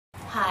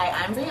Hi,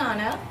 I'm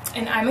Brianna.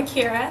 And I'm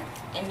Akira.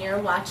 And you're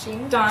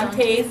watching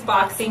Dante's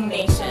Boxing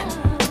Nation.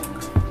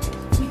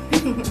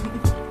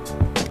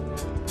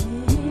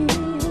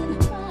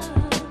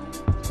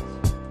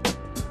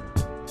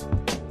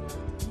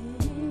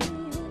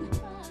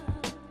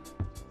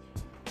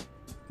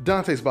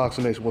 Dante's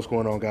Boxing Nation, what's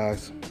going on,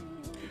 guys?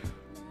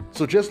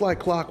 So just like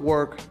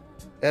clockwork,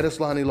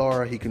 ERISLANDY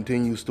LARA, he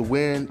continues to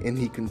win and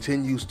he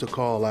continues to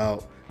call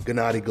out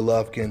Gennady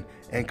Golovkin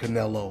and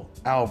Canelo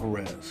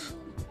Alvarez.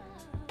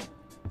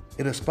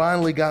 It has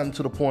finally gotten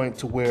to the point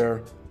to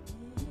where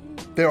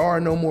there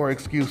are no more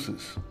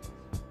excuses.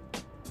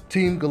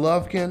 Team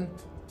Golovkin,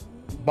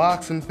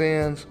 boxing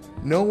fans,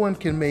 no one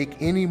can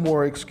make any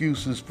more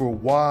excuses for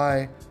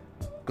why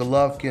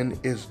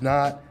Golovkin is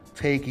not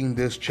taking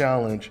this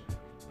challenge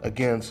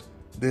against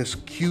this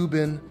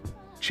Cuban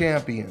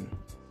champion.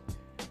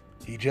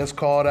 He just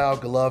called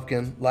out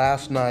Golovkin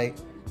last night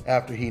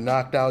after he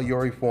knocked out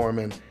Yuri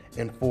Foreman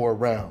in 4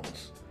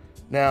 rounds.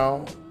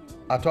 Now,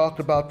 I talked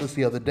about this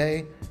the other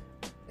day,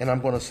 and I'm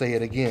going to say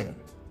it again.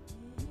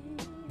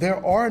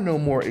 There are no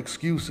more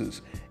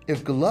excuses.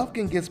 If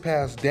Golovkin gets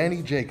past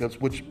Danny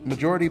Jacobs, which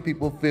majority of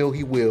people feel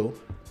he will,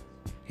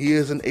 he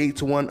is an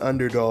 8-1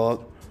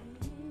 underdog,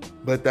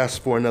 but that's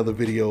for another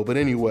video. But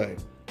anyway,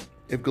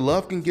 if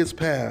Golovkin gets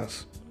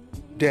past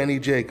Danny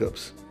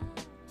Jacobs,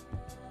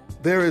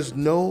 there is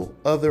no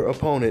other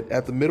opponent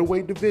at the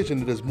middleweight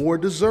division that is more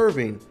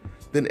deserving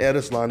than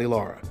ERISLANDY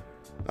LARA.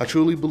 I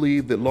truly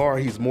believe that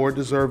Lara, he's more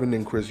deserving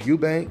than Chris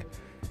Eubank,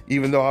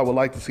 even though I would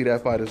like to see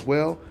that fight as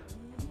well.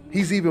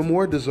 He's even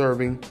more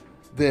deserving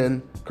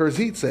than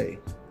Kurzitse,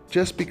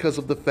 just because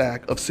of the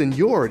fact of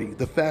seniority,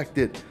 the fact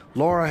that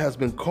Lara has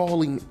been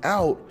calling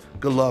out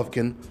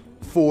Golovkin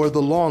for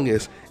the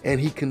longest, and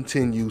he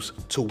continues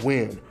to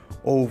win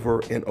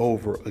over and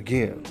over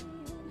again.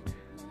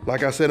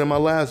 Like I said in my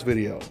last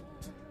video,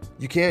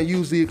 you can't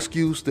use the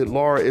excuse that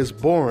Lara is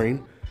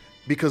boring,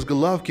 because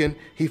Golovkin,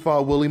 he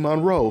fought Willie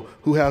Monroe,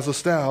 who has a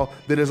style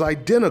that is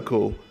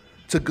identical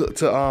to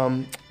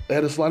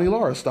ERISLANDY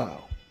LARA's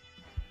style.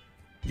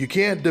 You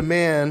can't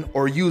demand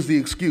or use the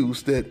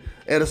excuse that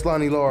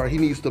ERISLANDY LARA, he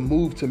needs to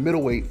move to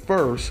middleweight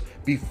first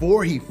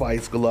before he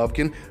fights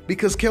Golovkin,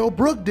 because Kell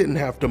Brook didn't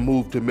have to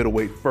move to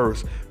middleweight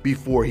first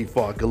before he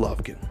fought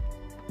Golovkin.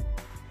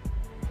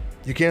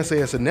 You can't say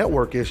it's a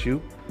network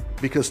issue,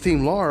 because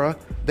Team Lara,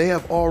 they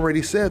have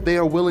already said they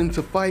are willing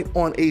to fight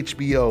on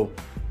HBO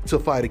to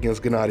fight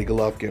against Gennady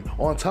Golovkin.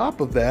 On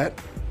top of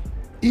that,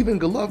 even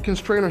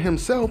Golovkin's trainer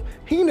himself,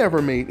 he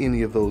never made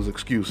any of those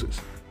excuses.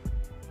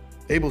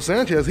 Abel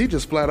Sanchez, he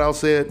just flat out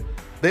said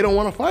they don't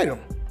want to fight him.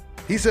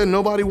 He said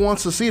nobody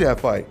wants to see that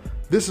fight.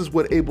 This is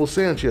what Abel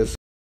Sanchez said.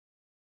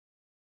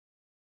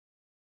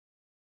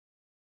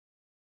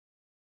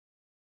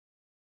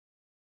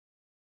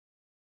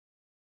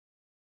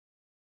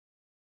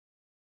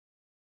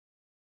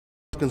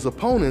 Golovkin's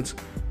opponents,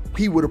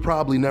 he would have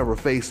probably never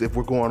faced if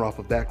we're going off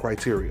of that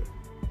criteria.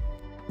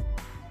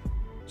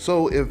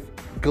 So if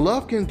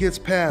Golovkin gets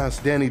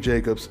past Danny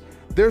Jacobs,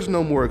 there's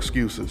no more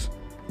excuses.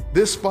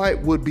 This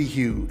fight would be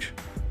huge.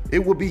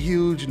 It would be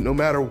huge no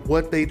matter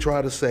what they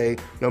try to say,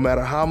 no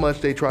matter how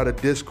much they try to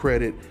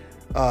discredit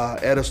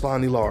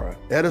ERISLANDY LARA.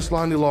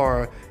 ERISLANDY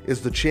LARA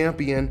is the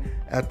champion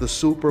at the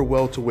super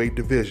welterweight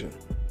division.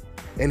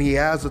 And he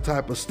has the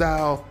type of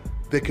style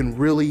that can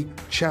really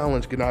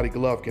challenge Gennady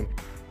Golovkin.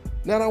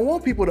 Now, I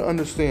want people to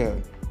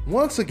understand,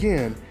 once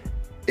again,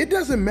 it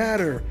doesn't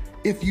matter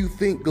if you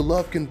think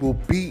Golovkin will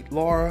beat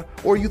Lara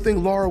or you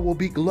think Lara will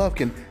beat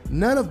Golovkin.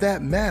 None of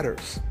that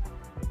matters.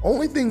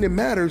 Only thing that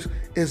matters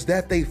is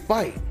that they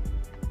fight.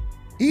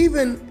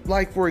 Even,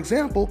 like, for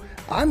example,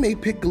 I may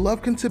pick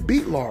Golovkin to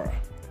beat Lara,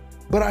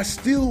 but I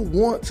still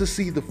want to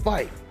see the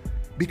fight,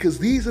 because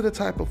these are the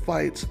type of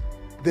fights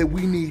that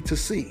we need to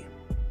see.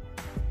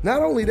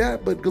 Not only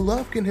that, but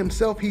Golovkin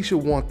himself, he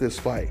should want this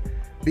fight.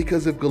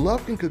 Because if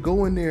Golovkin could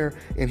go in there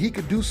and he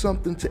could do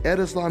something to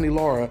ERISLANDY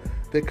LARA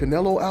that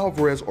Canelo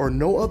Alvarez or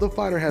no other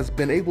fighter has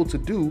been able to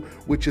do,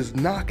 which is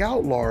knock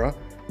out Lara,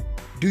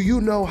 do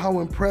you know how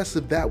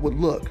impressive that would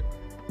look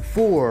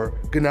for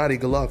Gennady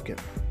Golovkin?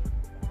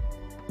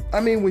 I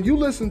mean, when you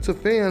listen to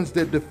fans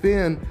that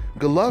defend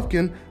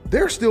Golovkin,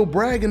 they're still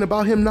bragging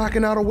about him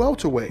knocking out a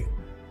welterweight.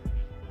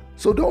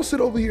 So don't sit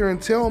over here and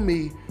tell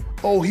me,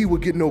 oh, he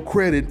would get no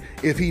credit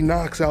if he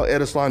knocks out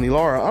ERISLANDY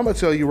LARA. I'm going to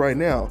tell you right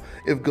now,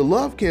 if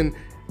Golovkin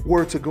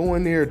were to go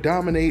in there,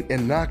 dominate,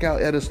 and knock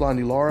out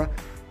ERISLANDY LARA,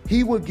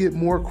 he would get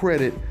more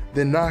credit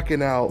than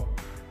knocking out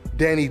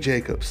Danny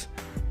Jacobs.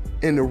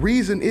 And the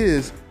reason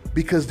is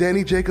because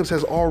Danny Jacobs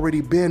has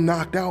already been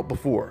knocked out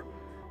before.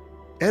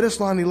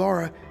 ERISLANDY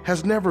LARA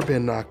has never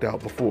been knocked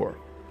out before.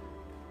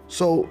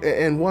 So,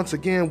 and once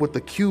again, with the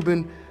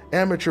Cuban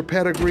amateur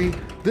pedigree,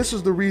 this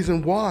is the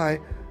reason why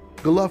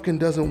Golovkin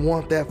doesn't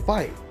want that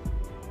fight.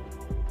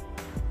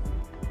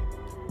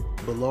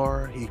 But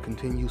Lara, he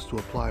continues to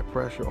apply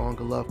pressure on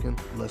Golovkin.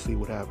 Let's see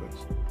what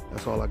happens.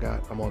 That's all I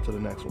got. I'm on to the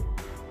next one.